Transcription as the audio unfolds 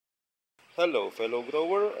Hello, fellow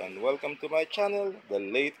grower, and welcome to my channel, The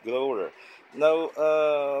Late Grower. Now,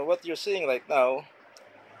 what you're seeing right now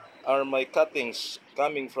are my cuttings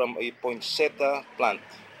coming from a poinsettia plant.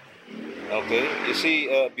 Okay, you see,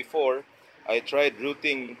 before I tried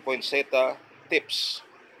rooting poinsettia tips.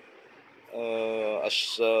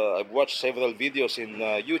 I've watched several videos in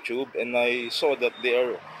YouTube, and I saw that they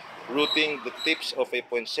are rooting the tips of a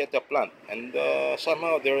poinsettia plant, and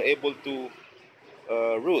somehow they're able to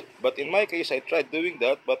route. But in my case, I tried doing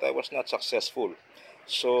that, but I was not successful.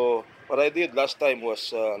 So what I did last time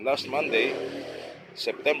was last Monday,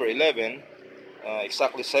 September 11,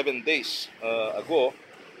 exactly 7 days ago,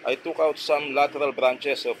 I took out some lateral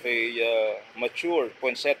branches of a mature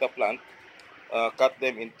poinsettia plant, cut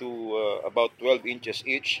them into about 12 inches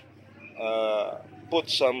each, uh, put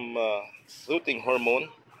some rooting hormone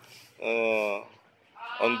uh,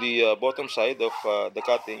 on the bottom side of the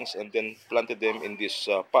cuttings, and then planted them in this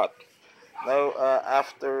pot. Now,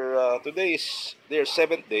 after today is their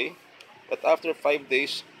seventh day, but after 5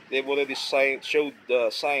 days, they've already showed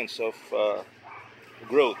signs of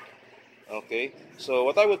growth. Okay, so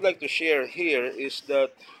what I would like to share here is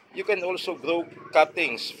that you can also grow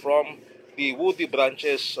cuttings from the woody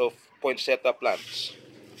branches of poinsettia plants.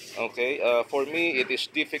 Okay, for me, it is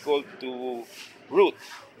difficult to root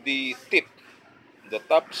the tip, the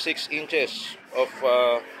top 6 inches of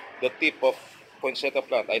the tip of poinsettia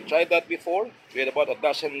plant. I tried that before. We had about a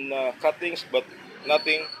dozen cuttings, but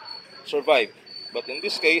nothing survived. But in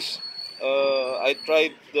this case, I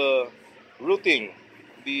tried rooting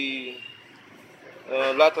the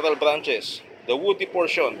lateral branches, the woody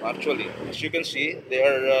portion actually. As you can see, they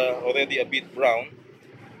are already a bit brown.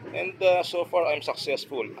 And so far, I'm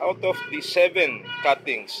successful. Out of the 7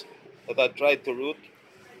 cuttings that I tried to root,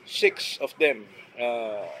 6 of them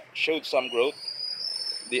showed some growth.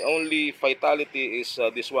 The only vitality is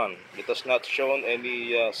this one. It has not shown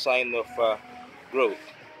any sign of growth.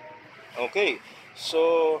 Okay,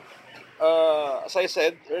 so as I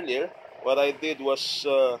said earlier, what I did was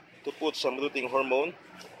to put some rooting hormone.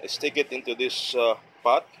 I stick it into this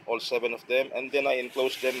pot, all 7 of them, and then I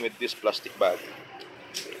enclose them with this plastic bag.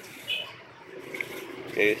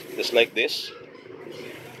 Okay, just like this.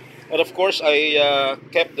 But of course, I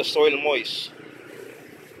kept the soil moist.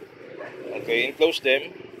 Okay, enclose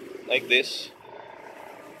them like this.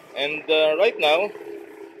 And right now,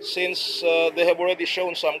 since they have already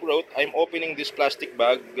shown some growth, I'm opening this plastic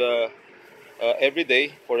bag every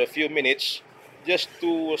day for a few minutes just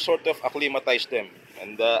to sort of acclimatize them.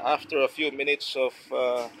 And after a few minutes of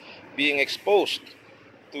being exposed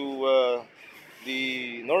to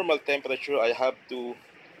the normal temperature, I have to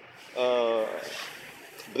uh,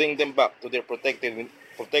 bring them back to their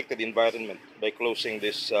protected environment by closing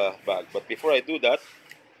this bag. But before I do that,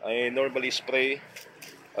 I normally spray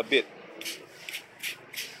a bit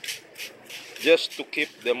just to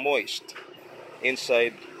keep them moist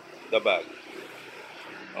inside the bag.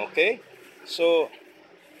 Okay, so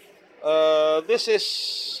this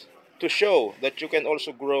is to show that you can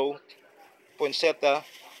also grow poinsettia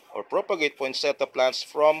or propagate poinsettia plants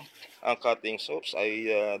from cuttings. Oops,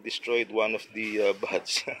 I destroyed one of the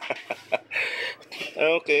buds.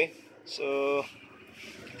 Okay, so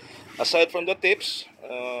aside from the tips,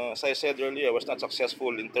 as I said earlier, I was not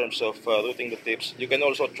successful in terms of rooting the tips. You can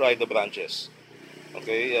also try the branches.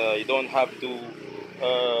 Okay, you don't have to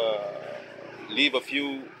leave a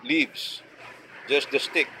few leaves, just the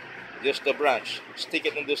stick, just the branch. Stick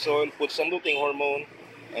it in the soil, put some rooting hormone,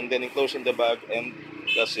 and then enclose in the bag, and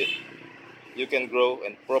that's it. You can grow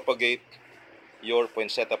and propagate your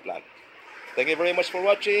poinsettia plant. Thank you very much for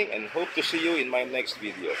watching, and hope to see you in my next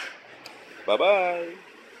video. Bye-bye.